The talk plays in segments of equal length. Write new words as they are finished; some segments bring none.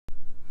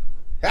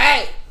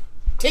Hey,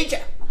 teacher!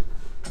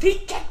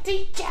 Teacher,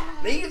 teacher!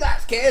 Leave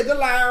that kids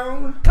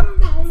alone!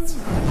 Come on!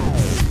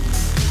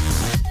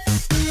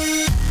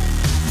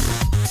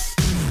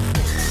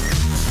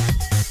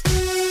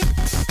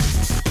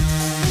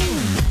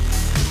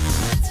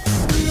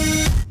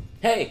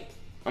 Hey,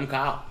 I'm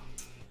Kyle.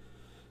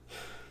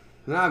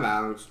 And I'm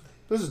Alex.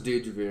 This is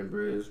Dudes Reviewing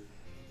Brews.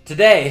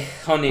 Today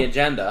on the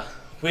agenda,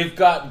 we've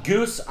got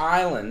Goose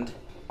Island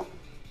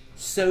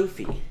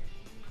Sophie.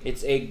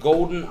 It's a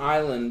Golden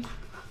Island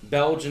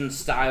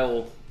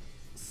Belgian-style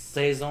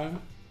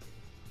saison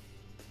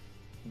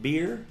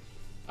beer.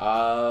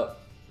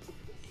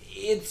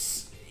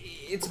 It's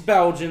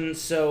Belgian,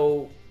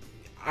 so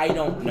I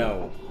don't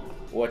know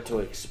what to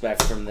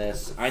expect from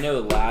this. I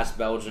know the last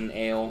Belgian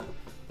ale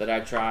that I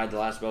tried, the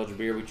last Belgian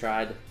beer we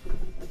tried,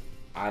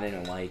 I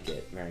didn't like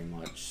it very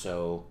much.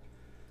 So,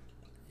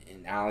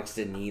 and Alex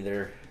didn't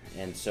either,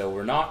 and so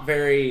we're not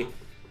very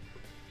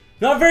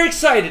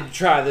excited to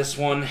try this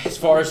one as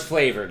far as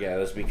flavor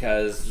goes,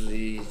 because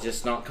he's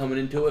just not coming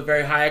into it with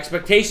very high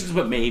expectations,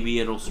 but maybe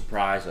it'll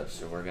surprise us,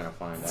 so we're gonna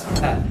find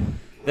out.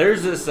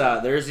 There's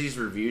these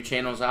review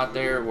channels out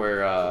there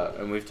where,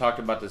 and we've talked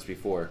about this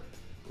before,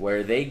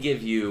 where they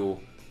give you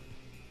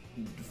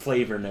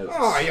flavor notes.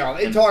 Oh, yeah,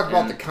 they talk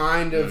about the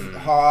kind of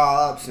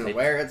hops and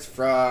where it's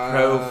from.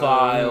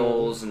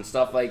 Profiles and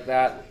stuff like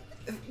that.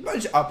 A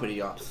bunch of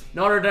uppity-ups.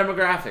 Not our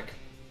demographic.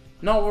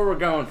 Not what we're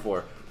going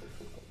for.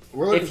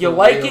 If you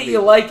like it,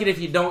 you like it. If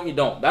you don't, you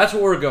don't. That's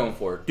what we're going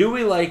for. Do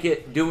we like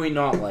it? Do we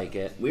not like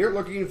it? We're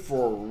looking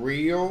for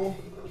real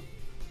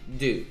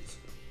dudes.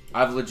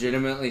 I've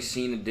legitimately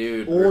seen a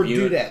dude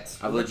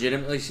dudettes. I've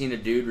legitimately seen a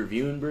dude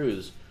reviewing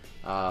brews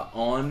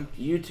on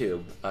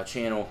YouTube, a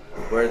channel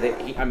where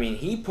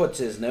he puts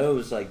his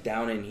nose like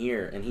down in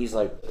here, and he's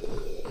like,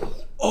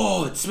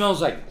 "Oh, it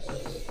smells like,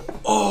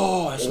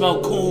 oh, I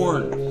smell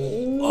corn."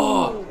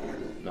 Oh,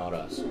 not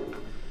us,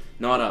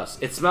 not us.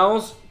 It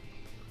smells.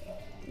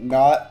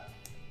 Not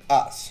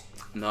us.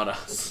 Not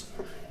us.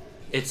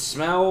 It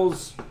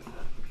smells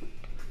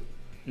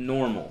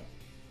normal.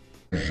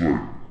 That's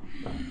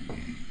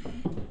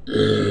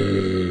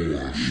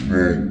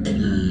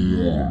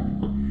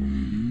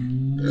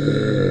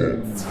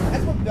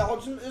what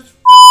Belgium is.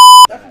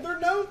 That's what they're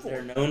known for.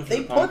 They're known for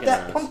They put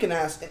that pumpkin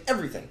ass in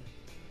everything.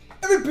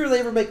 Every beer they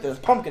ever make, there's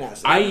pumpkin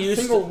ass. I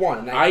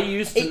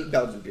hate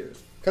Belgian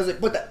beers because they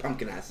put that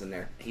pumpkin ass in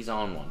there. He's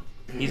on one.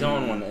 He's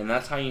on one, and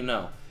that's how you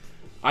know.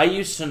 I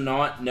used to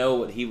not know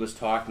what he was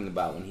talking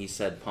about when he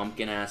said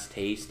pumpkin ass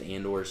taste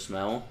and or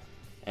smell,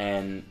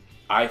 and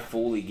I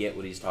fully get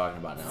what he's talking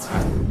about now.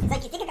 It's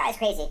like you think a guy's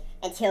crazy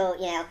until,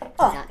 he's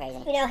not crazy.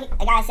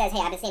 A guy says, hey,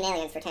 I've been seeing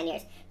aliens for 10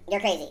 years. You're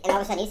crazy. And all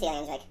of a sudden you see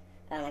aliens, like,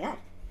 oh my god.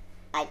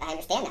 I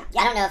understand now.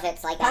 Yeah, I don't know if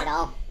it's like that at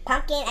all.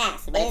 Pumpkin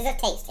ass. It is a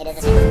taste. It is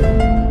a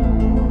taste.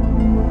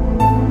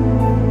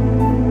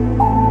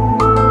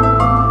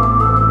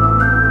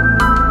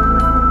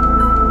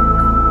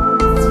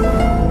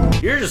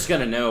 You're just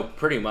gonna know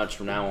pretty much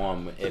from now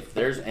on if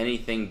there's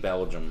anything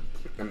Belgium.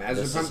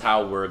 This is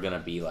how we're gonna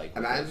be like.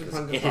 Imagine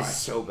pumpkin pie. It is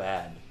so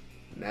bad.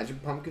 Imagine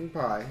pumpkin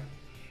pie.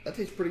 That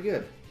tastes pretty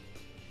good.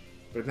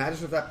 But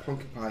imagine if that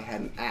pumpkin pie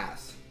had an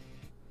ass,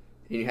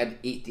 and you had to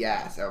eat the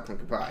ass out of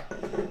pumpkin pie.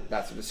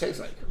 That's what it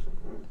tastes like.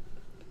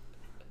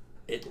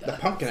 The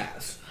pumpkin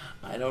ass.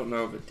 I don't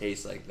know if it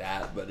tastes like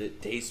that, but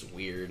it tastes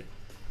weird.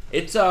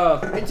 It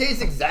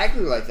tastes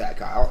exactly like that,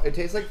 Kyle. It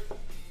tastes like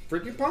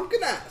freaking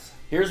pumpkin ass.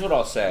 Here's what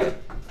I'll say.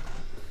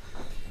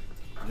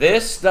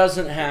 This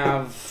doesn't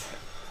have...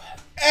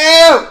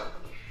 Ew!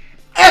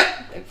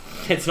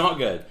 It's not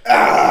good.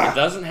 It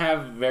doesn't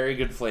have very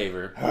good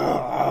flavor.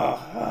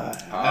 Not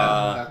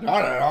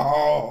at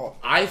all.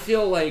 I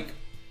feel like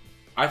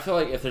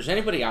if there's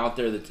anybody out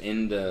there that's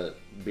into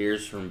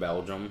beers from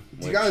Belgium...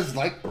 Do you guys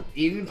like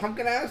eating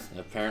pumpkin ass?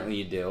 Apparently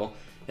you do.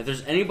 If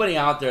there's anybody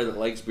out there that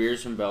likes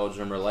beers from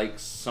Belgium or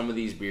likes some of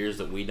these beers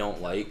that we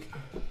don't like...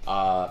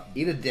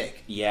 eat a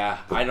dick. Yeah,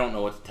 I don't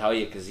know what to tell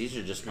you because these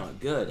are just not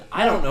good.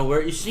 I don't know where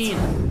you're seeing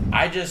it.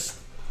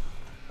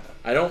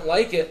 I don't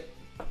like it.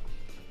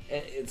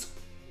 It's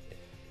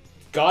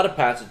got to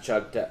pass a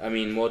chug test. I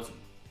mean,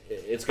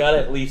 it's got to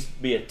at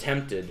least be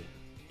attempted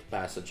to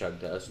pass a chug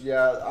test.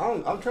 Yeah,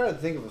 I'm trying to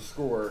think of a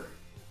score.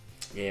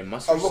 Yeah, it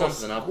must be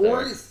something up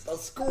there. A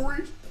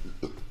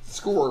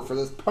score for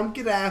this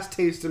pumpkin ass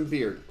tasting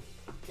beer.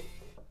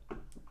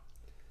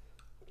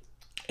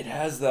 It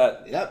has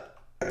that. Yep.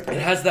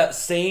 It has that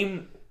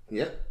same.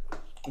 Yep.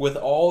 With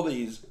all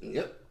these.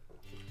 Yep.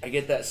 I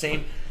get that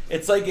same.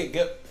 It's like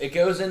it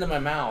goes into my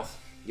mouth.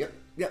 Yep.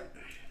 Yep.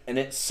 And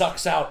it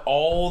sucks out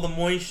all the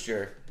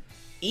moisture,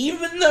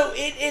 even though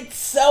it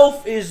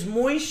itself is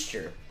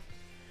moisture,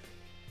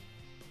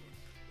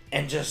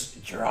 and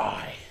just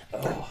dry.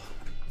 Oh,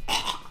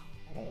 I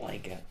don't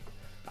like it.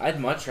 I'd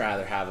much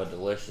rather have a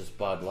delicious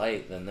Bud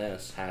Light than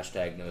this.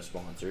 Hashtag no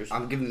sponsors.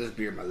 I'm giving this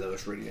beer my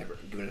lowest rating ever.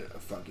 I'm giving it a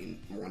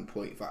fucking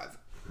 1.5.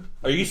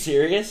 Are you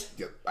serious?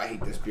 Yep, I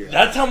hate this beer.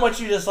 That's how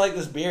much you dislike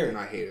this beer. And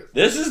I hate it.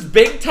 This is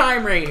big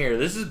time right here.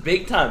 This is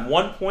big time.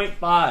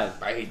 1.5. I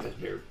hate this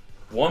beer.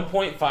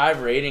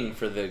 1.5 rating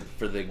for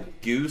the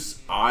Goose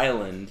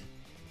Island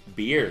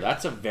beer.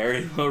 That's a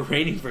very low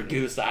rating for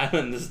Goose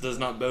Island. This does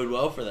not bode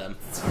well for them.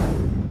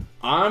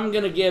 I'm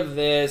gonna give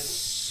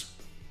this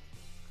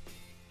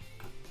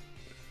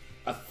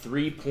a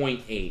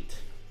 3.8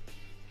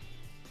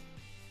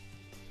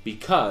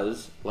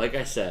 because, like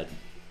I said,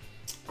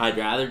 I'd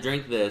rather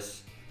drink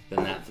this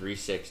than that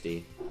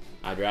 360.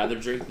 I'd rather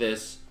drink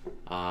this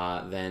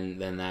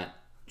than that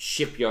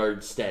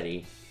Shipyard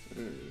Steady.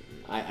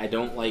 I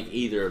don't like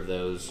either of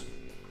those.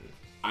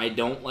 I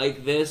don't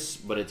like this,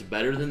 but it's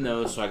better than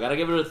those, so I gotta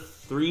give it a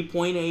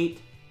 3.8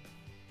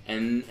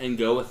 and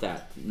go with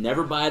that.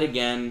 Never buy it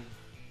again.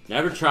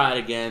 Never try it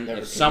again.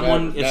 If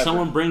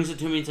someone brings it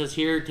to me and says,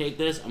 "Here, take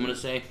this," I'm gonna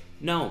say,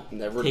 "No,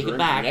 take it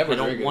back. I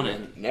don't want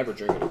it." Never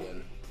drink it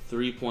again.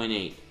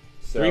 3.8.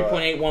 So,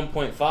 3.8,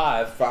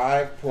 1.5.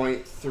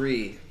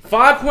 5.3.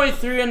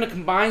 5.3 on the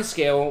combined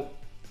scale.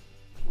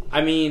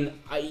 I mean,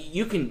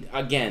 you can,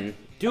 again,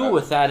 do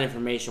with that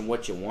information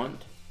what you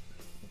want.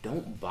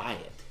 Don't buy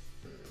it.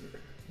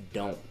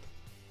 Don't.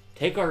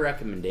 Take our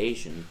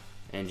recommendation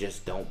and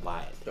just don't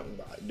buy it. Don't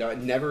buy it. No,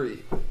 never.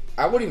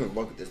 I wouldn't even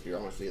look at this beer,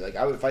 honestly. Like,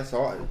 if I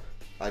saw it,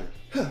 I'd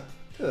be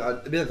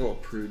like a little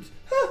prudes.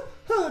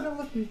 Don't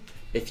look at me.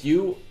 If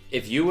you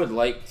would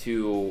like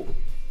to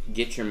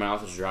get your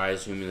mouth as dry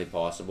as humanly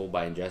possible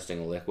by ingesting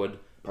a liquid,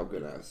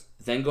 Pumpkin ass.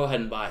 then go ahead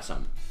and buy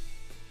some.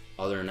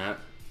 Other than that,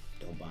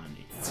 don't buy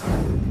me.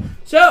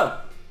 So,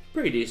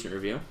 pretty decent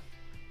review.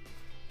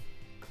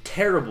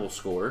 Terrible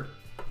score.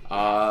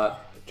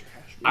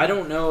 I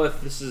don't know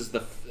if this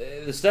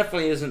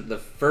definitely isn't the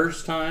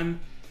first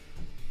time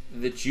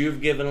that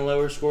you've given a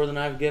lower score than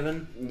I've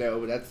given. No,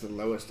 but that's the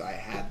lowest I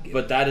have given.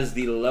 But that is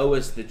the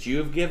lowest that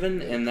you've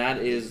given, and that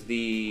is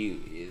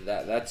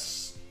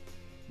that's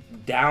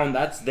down.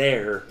 That's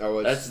there.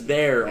 Oh, that's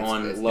there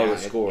on it's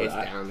lowest down. score. It's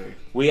down there.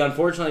 We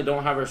unfortunately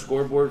don't have our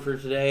scoreboard for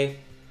today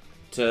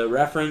to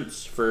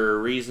reference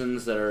for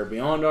reasons that are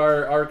beyond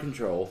our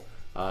control.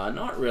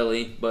 Not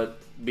really, but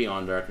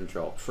beyond our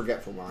control.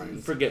 Forgetful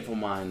minds. Forgetful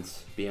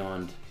minds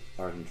beyond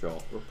our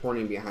control. We're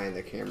pointing behind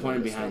the camera.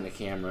 Pointing behind the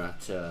camera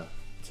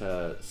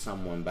to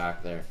someone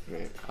back there.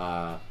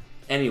 Right.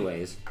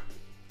 Anyways,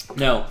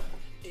 no,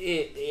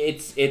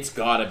 it's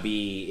gotta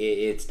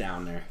be it's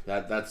down there.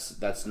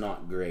 That's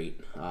not great.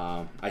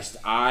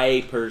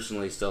 I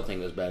personally still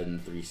think it was better than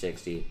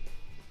 360.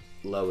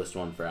 Lowest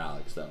one for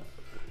Alex though.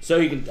 So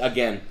you can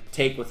again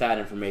take with that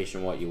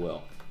information what you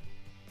will.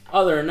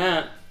 Other than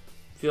that,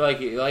 if you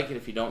like it, you like it.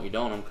 If you don't, you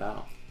don't. I'm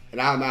Kyle.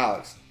 And I'm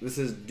Alex. This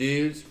is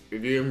Dudes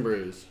Review and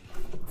Brews.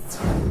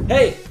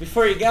 Hey,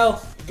 before you go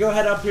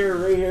ahead up here,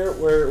 right here,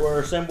 where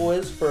our symbol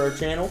is for our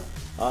channel,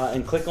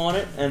 and click on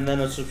it, and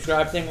then a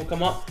subscribe thing will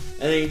come up,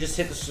 and then you just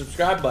hit the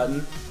subscribe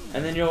button,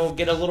 and then you'll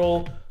get a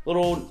little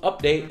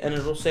update, and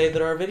it'll say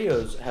that our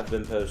videos have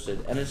been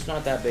posted, and it's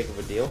not that big of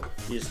a deal.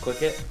 You just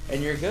click it,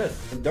 and you're good.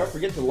 And don't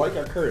forget to like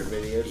our current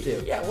videos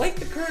too. Yeah, like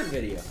the current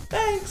video.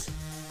 Thanks.